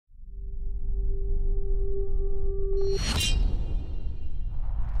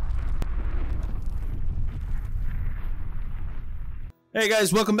Hey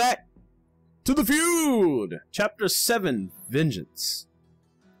guys, welcome back to the Feud! Chapter 7, Vengeance.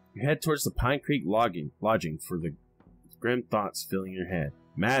 You head towards the Pine Creek lodging for the grim thoughts filling your head.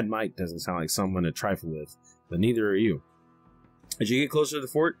 Mad Mike doesn't sound like someone to trifle with, but neither are you. As you get closer to the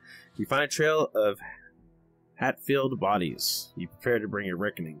fort, you find a trail of Hatfield bodies. You prepare to bring your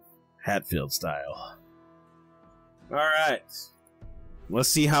reckoning, Hatfield style. Alright, let's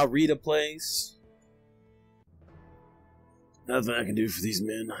see how Rita plays. Nothing I can do for these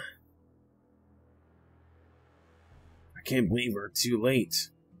men. I can't believe we're too late.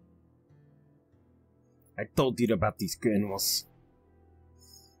 I told you about these animals.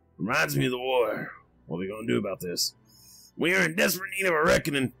 Reminds me of the war. What are we gonna do about this? We are in desperate need of a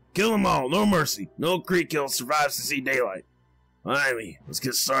reckoning. Kill them all, no mercy. No creek kill survives to see daylight. Finally, let's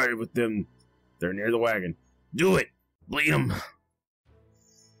get started with them. They're near the wagon. Do it. Bleed them.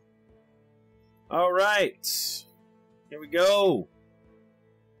 Alright. Here we go.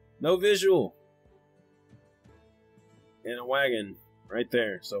 No visual. And a wagon right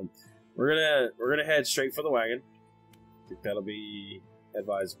there. So we're gonna head straight for the wagon. I think that'll be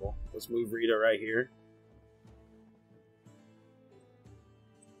advisable. Let's move Rita right here.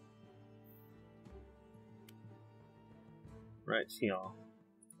 Right here.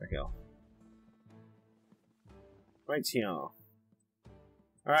 Right here. Right here.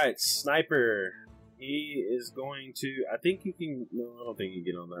 Alright, sniper. He is going to... I think he can... No, I don't think he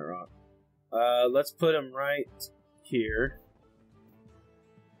can get on that rock. Let's put him right here.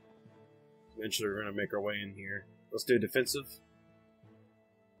 Eventually we're going to make our way in here. Let's do defensive.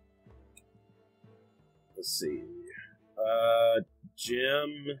 Let's see.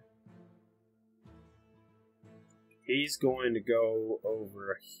 Jim... He's going to go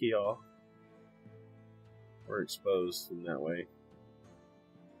over here. We're exposed from that way.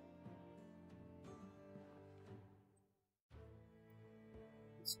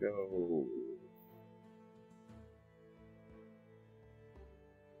 Let's go.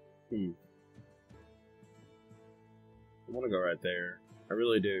 I want to go right there. I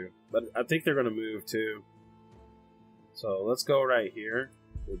really do. But I think they're going to move too. So let's go right here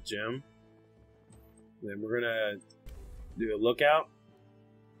with Jim. Then we're going to do a lookout.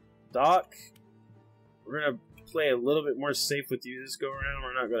 Doc, we're going to play a little bit more safe with you this go around.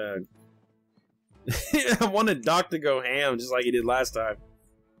 We're not going to... I wanted Doc to go ham just like he did last time.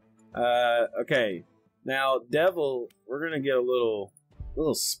 Okay. Now, Devil, we're going to get a little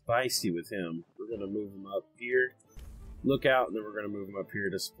spicy with him. We're going to move him up here. Lookout, and then we're going to move him up here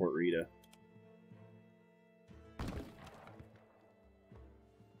to support Rita.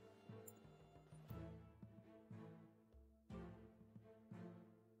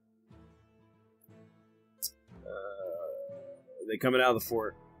 They coming out of the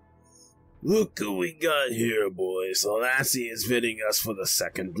fort. Look who we got here, boys. Lassie is fitting us for the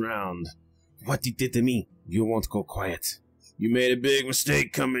second round. What you did to me? You won't go quiet. You made a big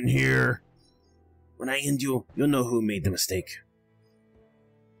mistake coming here. When I end you, you'll know who made the mistake.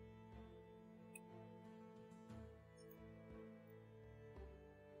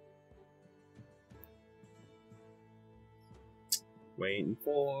 Waiting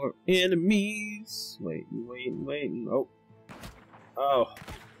for enemies. Waiting. Oh. Oh.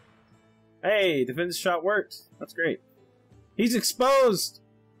 Hey, defense shot worked. That's great. He's exposed.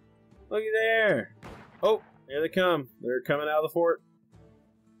 Looky there. Oh, here they come. They're coming out of the fort.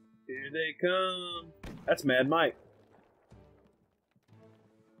 Here they come. That's Mad Mike.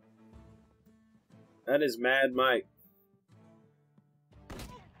 That is Mad Mike.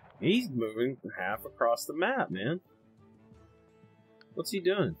 He's moving half across the map, man. What's he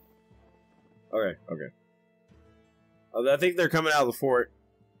doing? Okay. I think they're coming out of the fort.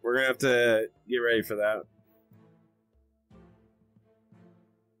 We're gonna have to get ready for that.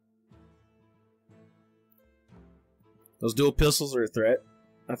 Those dual pistols are a threat,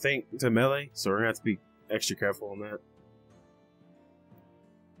 I think, to melee, so we're gonna have to be extra careful on that.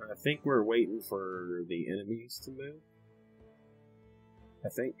 I think we're waiting for the enemies to move. I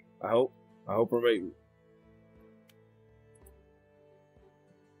think. I hope we're waiting.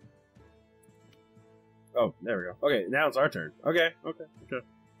 Oh, there we go. Okay, now it's our turn. Okay.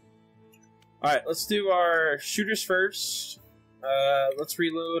 Alright, let's do our shooters first. Let's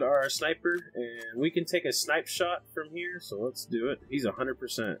reload our sniper, and we can take a snipe shot from here, so let's do it. He's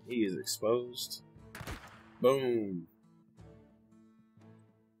 100%. He is exposed. Boom.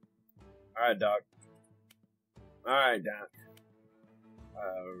 Alright, Doc.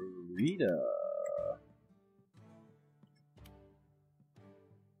 Rita.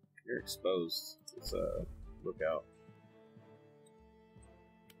 You're exposed. Let's look out.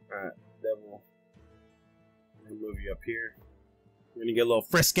 Alright, Devil. I'll move you up here. We're gonna get a little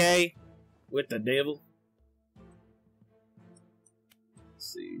frisky with the devil.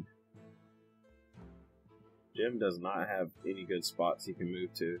 Let's see. Jim does not have any good spots he can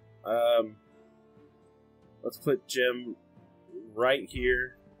move to. Let's put Jim right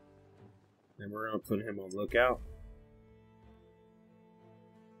here. And we're gonna put him on lookout.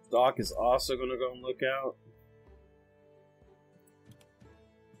 Doc is also gonna go on lookout.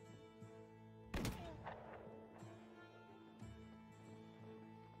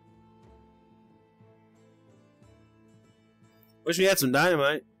 Wish we had some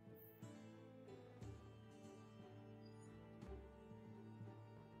dynamite.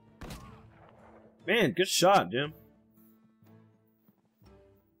 Man, good shot, Jim.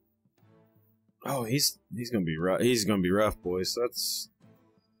 Oh, he's gonna be rough. He's gonna be rough, boys. That's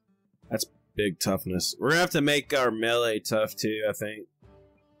big toughness. We're gonna have to make our melee tough too, I think.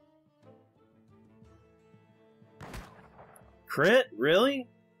 Crit? Really?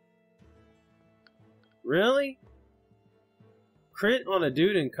 Really? Crit on a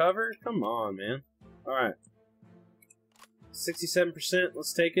dude in cover? Come on, man. Alright. 67%,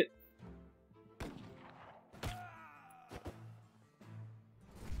 let's take it.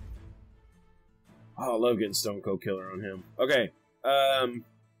 Oh, I love getting Stone Cold Killer on him. Okay.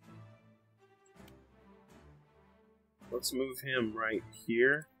 Let's move him right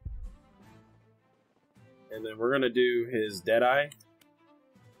here. And then we're gonna do his Deadeye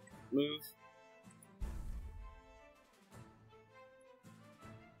move.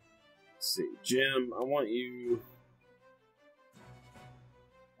 Let's see, Jim, I want you...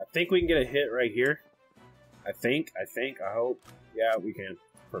 I think we can get a hit right here. I hope. Yeah, we can.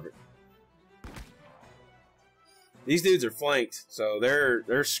 Perfect. These dudes are flanked, so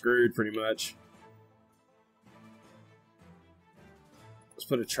they're screwed pretty much. Let's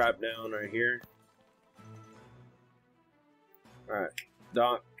put a trap down right here. Alright,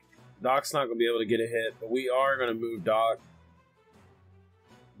 Doc's not going to be able to get a hit, but we are going to move Doc.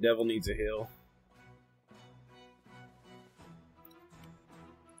 Devil needs a heal.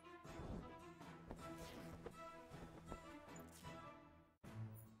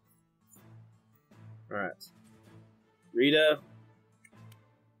 Alright. Rita.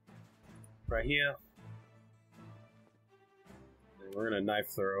 Right here. And we're going to knife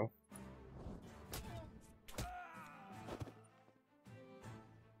throw.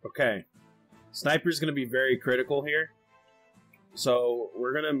 Okay. Sniper's going to be very critical here. So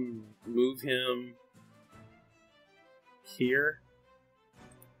we're going to move him here.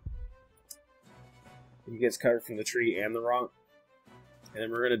 He gets covered from the tree and the rock. And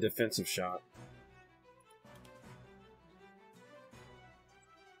then we're going to defensive shot.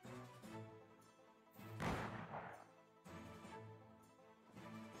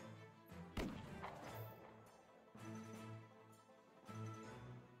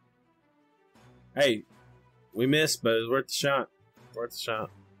 Hey, we missed, but it was worth the shot. Worth the shot.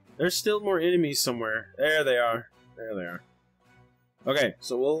 There's still more enemies somewhere. There they are. There they are. Okay,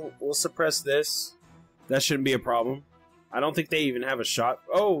 so we'll suppress this. That shouldn't be a problem. I don't think they even have a shot.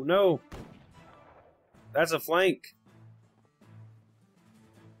 Oh no, that's a flank.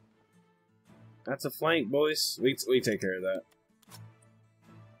 That's a flank, boys. We take care of that.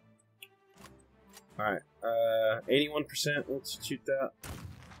 All right. 81%. Let's shoot that.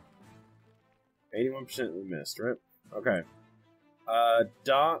 81% we missed, right? Okay.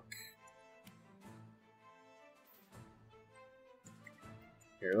 Doc.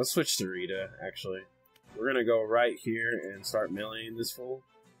 Here, let's switch to Rita, actually. We're gonna go right here and start meleeing this fool.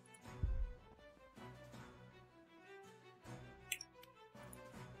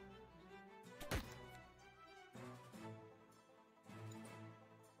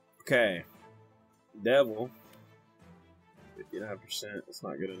 Okay. Devil. 59%. That's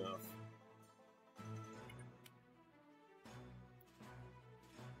not good enough.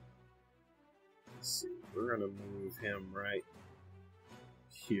 Let's see. We're gonna move him right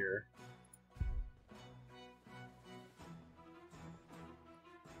here.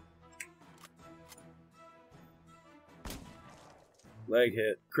 Leg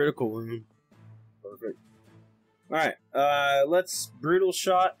hit. Critical wound. Perfect. Alright, let's brutal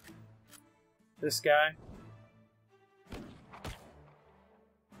shot this guy.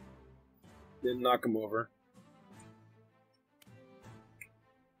 Didn't knock him over.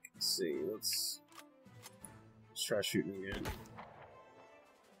 Let's see, let's try shooting again.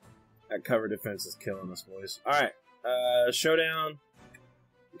 That cover defense is killing us, boys. Alright, showdown.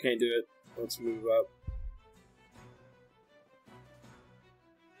 We can't do it. Let's move up.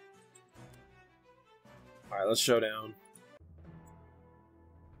 Alright, let's showdown.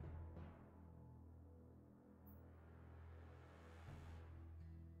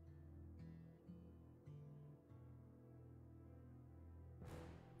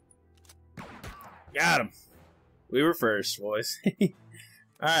 Got him. We were first, boys.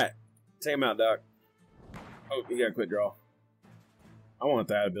 Alright. Take him out, Doc. Oh, you got a quick draw. I want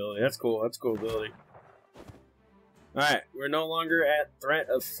that ability. That's cool. That's a cool ability. Alright. We're no longer at threat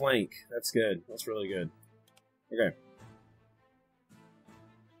of flank. That's good. That's really good. Okay.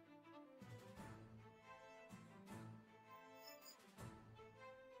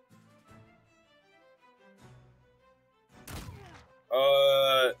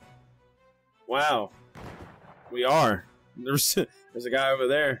 Wow. We are. There's a guy over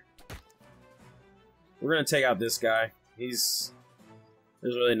there. We're gonna take out this guy. There's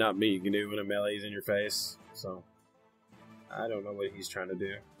really not much you can do when a melee's in your face. So, I don't know what he's trying to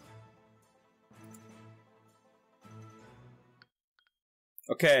do.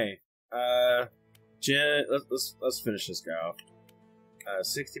 Okay. Jen, let's finish this guy off.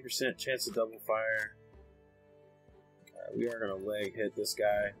 60% chance of double fire. We are gonna leg hit this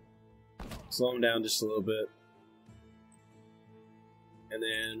guy. Slow him down just a little bit. And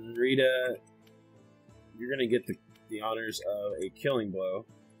then Rita, you're gonna get the honors of a killing blow.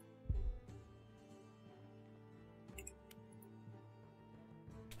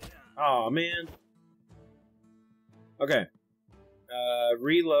 Oh man. Okay.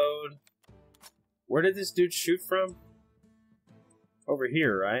 Reload. Where did this dude shoot from? Over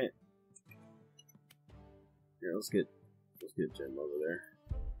here, right? Here, let's get Jim over there.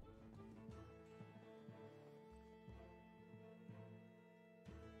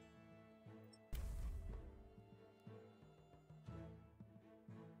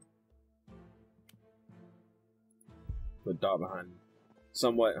 Put Dot behind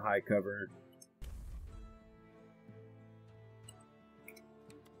somewhat high cover.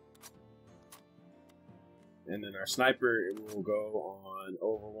 And then our sniper will go on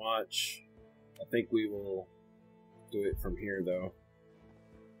Overwatch. I think we will do it from here though.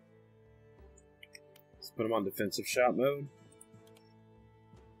 Let's put him on defensive shot mode.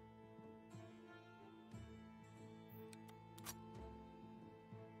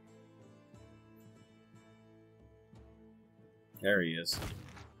 There he is.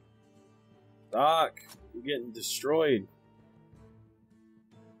 Doc, you're getting destroyed.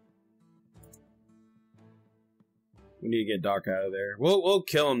 We need to get Doc out of there. We'll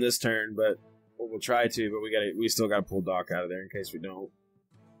kill him this turn, but we'll try to. But we still gotta pull Doc out of there in case we don't.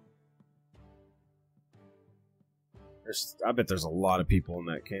 I bet there's a lot of people in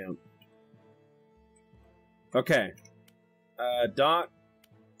that camp. Okay, Doc,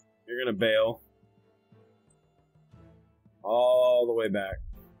 you're gonna bail all the way back.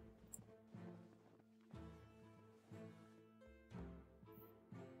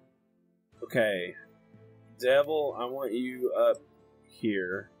 Okay. Devil, I want you up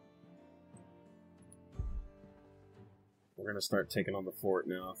here. We're gonna start taking on the fort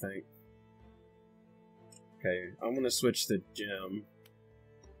now, I think. Okay, I'm gonna switch to Jim.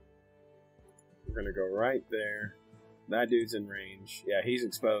 We're gonna go right there. That dude's in range. Yeah, he's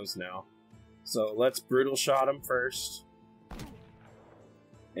exposed now. So let's brutal shot him first.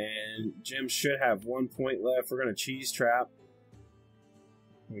 And Jim should have 1 point left. We're gonna cheese trap.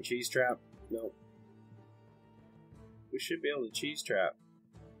 Can we cheese trap? Nope. We should be able to cheese trap.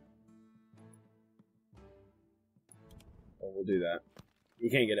 Oh, we'll do that. You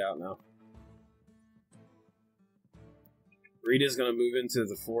can't get out now. Rita's gonna move into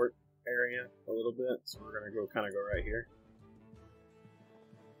the fort area a little bit, so we're gonna go kind of go right here.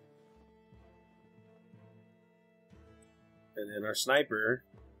 And then our sniper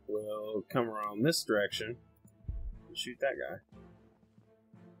will come around this direction and shoot that guy.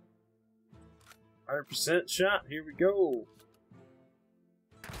 100% shot. Here we go.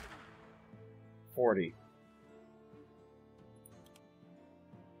 40.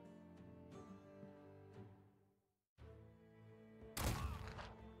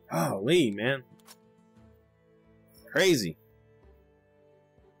 Holy man. Crazy.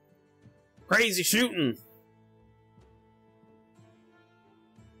 Crazy shooting.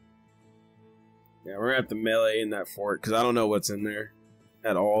 Yeah, we're gonna have to melee in that fort because I don't know what's in there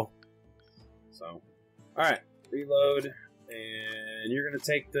at all. So, alright, reload, and you're gonna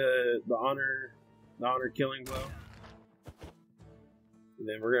take the honor killing blow. And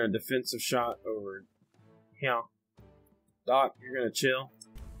then we're gonna defensive shot over here. Doc, you're gonna chill.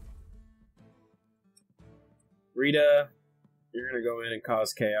 Rita, you're gonna go in and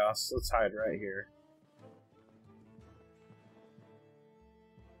cause chaos. Let's hide right here.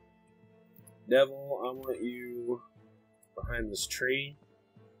 Devil, I want you behind this tree.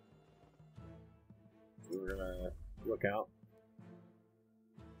 We're gonna look out.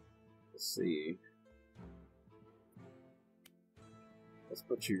 Let's see. Let's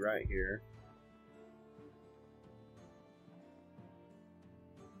put you right here.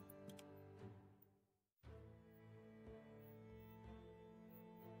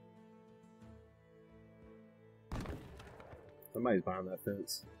 Somebody's behind that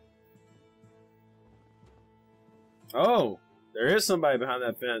fence. Oh! There is somebody behind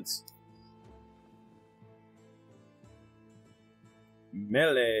that fence.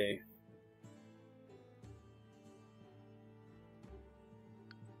 Melee.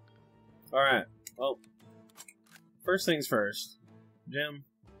 Alright. Well, first things first. Jim,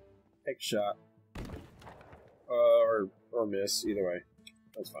 take a shot. Or miss, either way.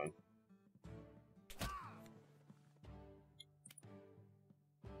 That's fine.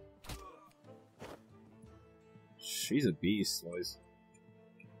 She's a beast, boys.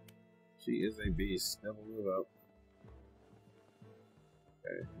 She is a beast. Never move up.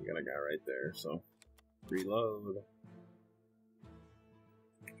 Okay, we got a guy right there, so reload.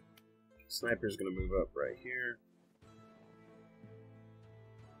 Sniper's gonna move up right here.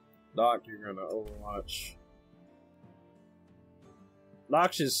 Doc, you're gonna overwatch.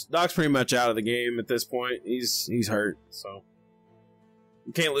 Doc's pretty much out of the game at this point. He's hurt, so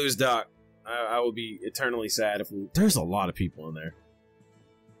you can't lose Doc. I will be eternally sad if we... There's a lot of people in there.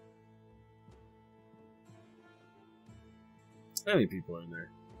 How many people are in there?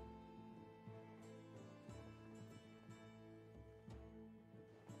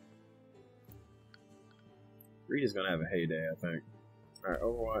 Rita's gonna have a heyday, I think. Alright,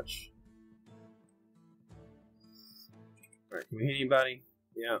 Overwatch. Alright, can we hit anybody?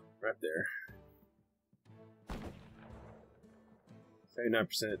 Yeah, right there.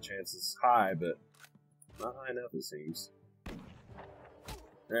 79% chance is high, but not high enough, it seems.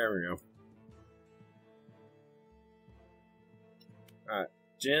 There we go. Alright,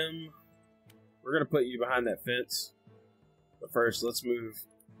 Jim, we're gonna put you behind that fence. But first, let's move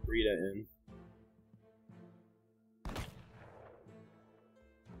Rita in.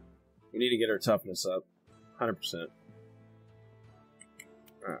 We need to get her toughness up. 100%.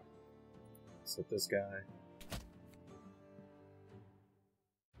 Alright. Let's hit this guy.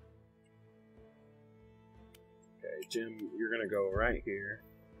 Okay, Jim, you're gonna go right here.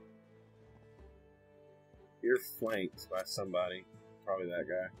 You're flanked by somebody. Probably that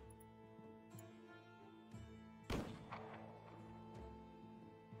guy.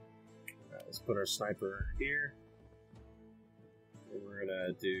 Alright, let's put our sniper here. And we're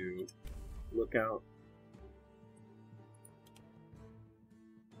gonna do lookout.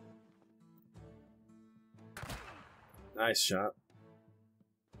 Nice shot.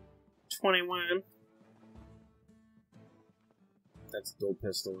 21. That's a dual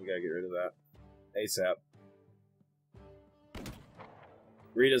pistol. We gotta get rid of that ASAP.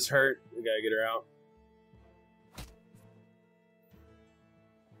 Rita's hurt. We gotta get her out.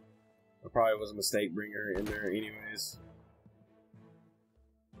 It probably was a mistake bringing her in there anyways.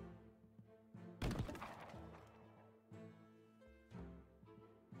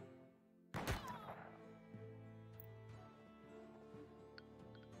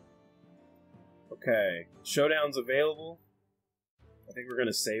 Okay, showdown's available. I think we're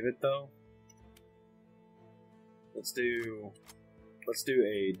gonna save it though. Let's do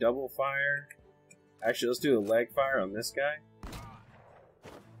a double fire. Actually, let's do a leg fire on this guy.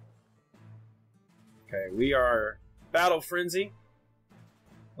 Okay, we are battle frenzy.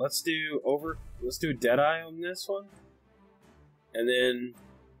 Let's do Deadeye on this one. And then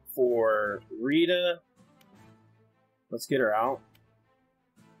for Rita, let's get her out.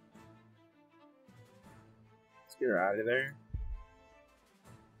 Get her out of there.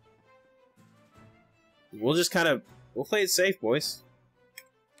 We'll just we'll play it safe, boys.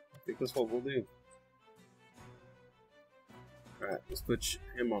 I think that's what we'll do. Alright, let's put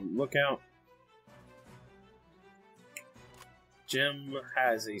him on lookout. Jim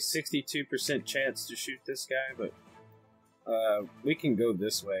has a 62% chance to shoot this guy, but we can go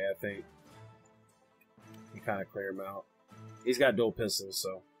this way, I think. And kind of clear him out. He's got dual pistols,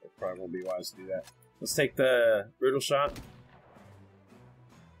 so it probably won't be wise to do that. Let's take the brutal shot.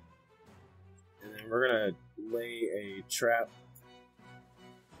 And then we're gonna lay a trap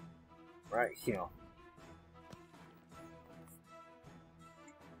right here.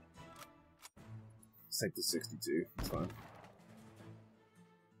 Let's take the 62. It's fine.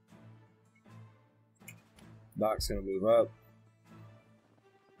 Doc's gonna move up.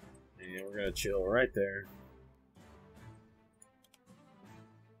 And we're gonna chill right there.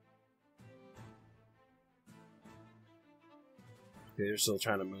 Okay, they're still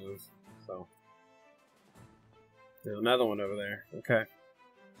trying to move, so. There's another one over there. Okay.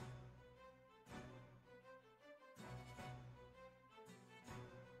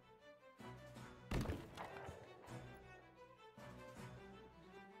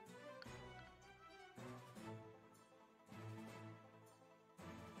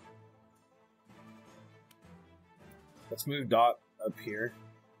 Let's move Dot up here.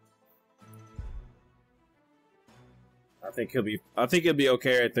 I think he'll be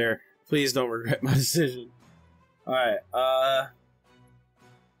okay right there. Please don't regret my decision. Alright,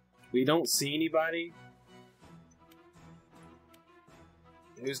 we don't see anybody.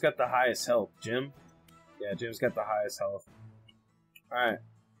 Who's got the highest health? Jim? Yeah, Jim's got the highest health. Alright.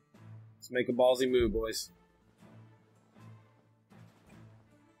 Let's make a ballsy move, boys.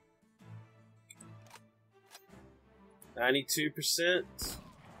 $92%.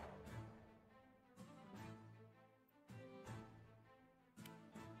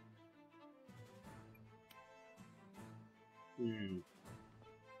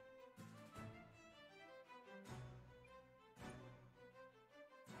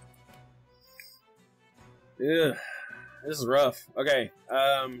 Ugh, this is rough. Okay,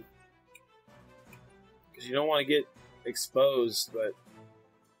 because you don't want to get exposed, but at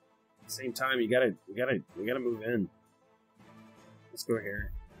the same time, we gotta move in. Let's go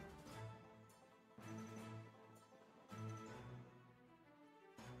here.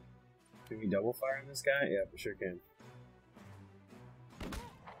 Can we double fire on this guy? Yeah, we sure can.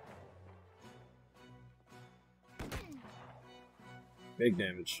 Big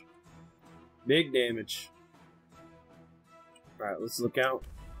damage. Big damage. Alright, let's look out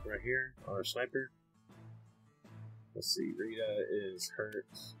right here on our sniper. Let's see, Rita is hurt,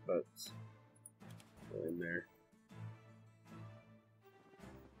 but go in there.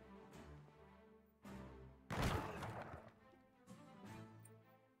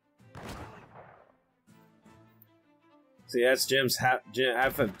 See, that's Jim's half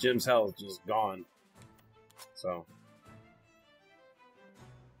of Jim's health just gone. So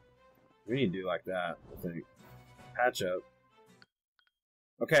we need to do like that, I think. Patch up.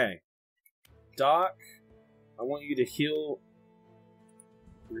 Okay. Doc, I want you to heal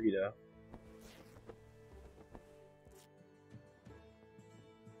Rita.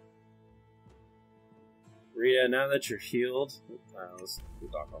 Rita, now that you're healed, let's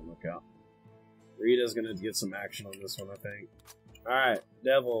put Doc on lookout. Rita's gonna get some action on this one, I think. Alright,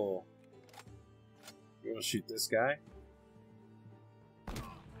 Devil. You wanna shoot this guy?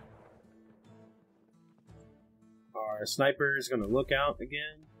 Our sniper is gonna look out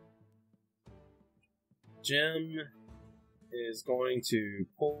again. Jim is going to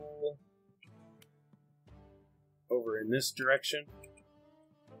pull over in this direction.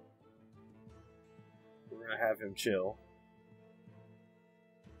 We're gonna have him chill.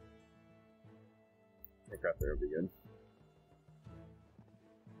 I think right there will be good.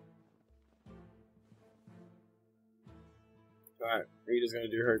 Alright, Rita's gonna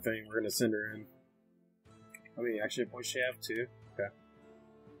do her thing. We're gonna send her in. How many action points she have? 2? Okay.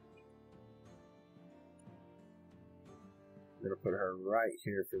 We're gonna put her right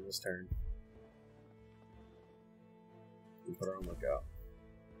here for this turn. And put her on lookout.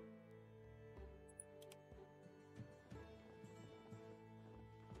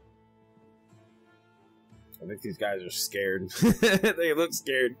 I think these guys are scared. They look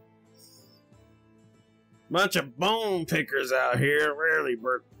scared. Bunch of bone pickers out here, rarely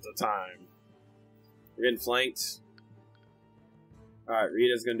worth the time. We're getting flanked. Alright,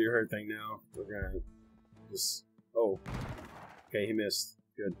 Rita's gonna do her thing now. We're gonna just... Oh. Okay, he missed.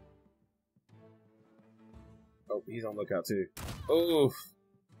 Good. Oh, he's on lookout too. Oh.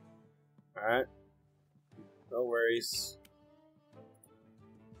 Alright. No worries.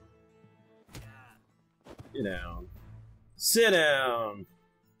 Get down. Sit down!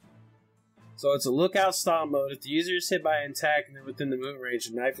 So it's a lookout style mode. If the user is hit by an attack and they're within the movement range,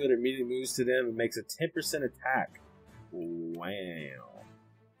 the knife fighter immediately moves to them and makes a 10% attack. Wow.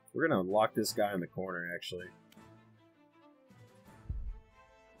 We're gonna lock this guy in the corner, actually.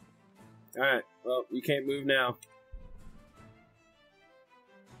 Alright, well, you can't move now.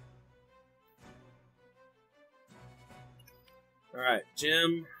 Alright,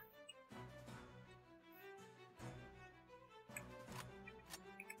 Jim.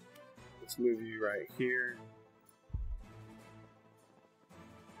 Let's move you right here.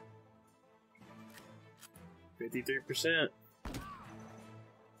 $53%.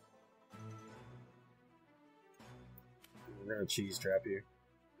 We're gonna cheese trap you.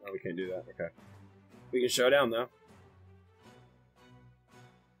 Oh, we can't do that. Okay. We can showdown though.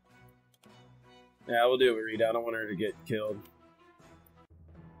 Yeah, we'll do it with Rita. I don't want her to get killed.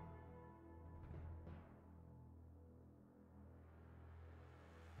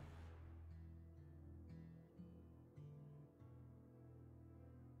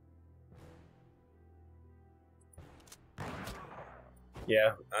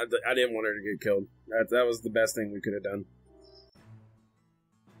 Yeah, I didn't want her to get killed. That was the best thing we could have done.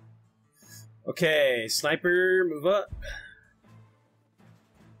 Okay, sniper, move up.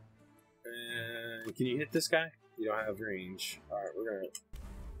 Can you hit this guy? You don't have range. Alright, we're gonna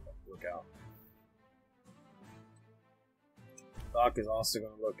look out. Doc is also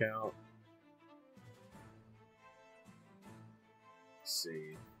gonna look out. Let's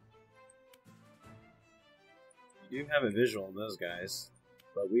see. You do have a visual on those guys,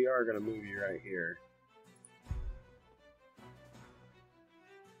 but we are gonna move you right here.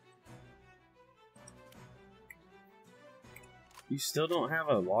 You still don't have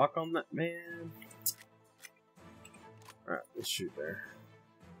a lock on that, man? Alright, let's shoot there.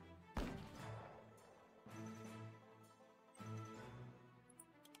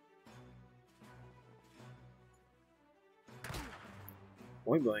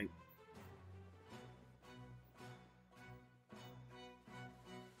 Point blank.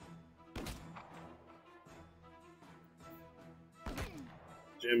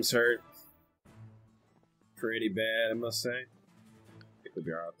 Jim's hurt. Pretty bad, I must say. Could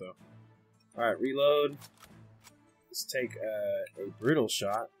be alright though. Alright, reload. Let's take a brutal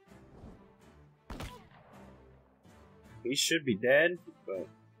shot. He should be dead, but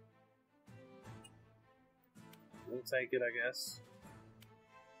we'll take it, I guess.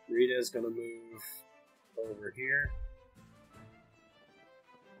 Rita's gonna move over here.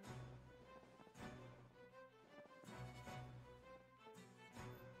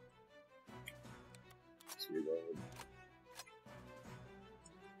 Let's reload.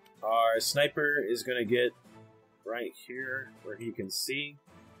 Our sniper is gonna get right here where he can see,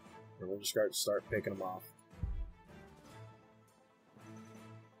 and we'll just start picking him off.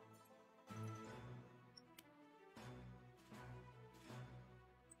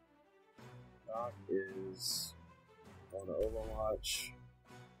 Doc is on the Overwatch.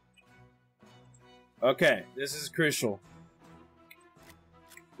 Okay, this is crucial.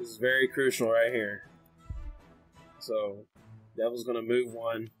 This is very crucial right here. So, Devil's gonna move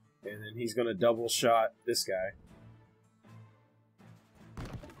one. And then he's gonna double shot this guy.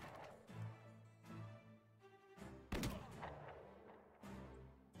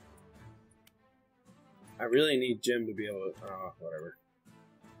 I really need Jim to be able to. Oh, whatever.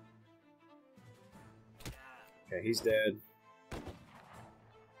 Okay, he's dead.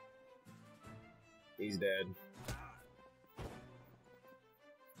 He's dead.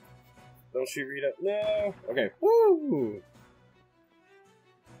 Don't shoot Rita. No! Okay. Woo!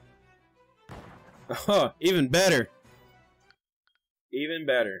 Oh, even better. Even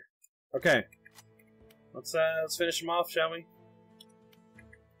better. Okay. Let's finish him off, shall we?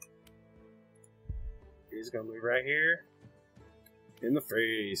 He's gonna move right here. In the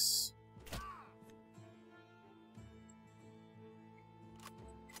face.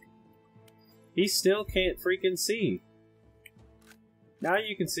 He still can't freaking see. Now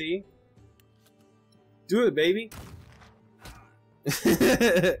you can see. Do it, baby.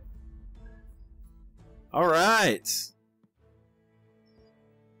 Alright.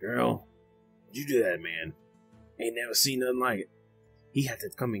 Girl, why'd you do that, man? Ain't never seen nothing like it. He had to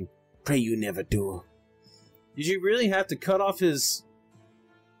come and pray you never do. Did you really have to cut off his...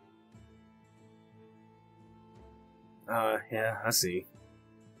 yeah, I see.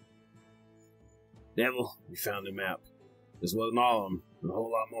 Devil, we found the map. This wasn't all of them, but a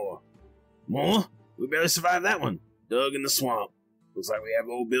whole lot more. More? We barely survived that one. Dug in the swamp. Looks like we have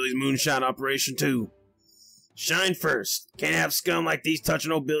old Billy's moonshine operation too. Shine first. Can't have scum like these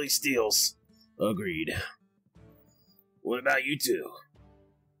touching old Billy Steels. Agreed. What about you two?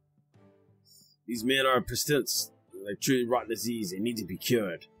 These men are pestilence. They're truly rotten disease. They need to be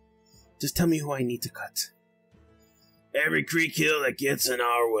cured. Just tell me who I need to cut. Every creek hill that gets in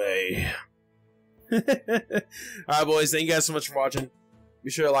our way. Alright, boys. Thank you guys so much for watching.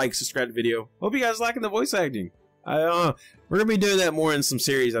 Be sure to like, subscribe to the video. Hope you guys liking the voice acting. We're going to be doing that more in some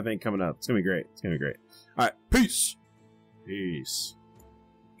series, I think, coming up. It's going to be great. It's going to be great. Alright, peace. Peace.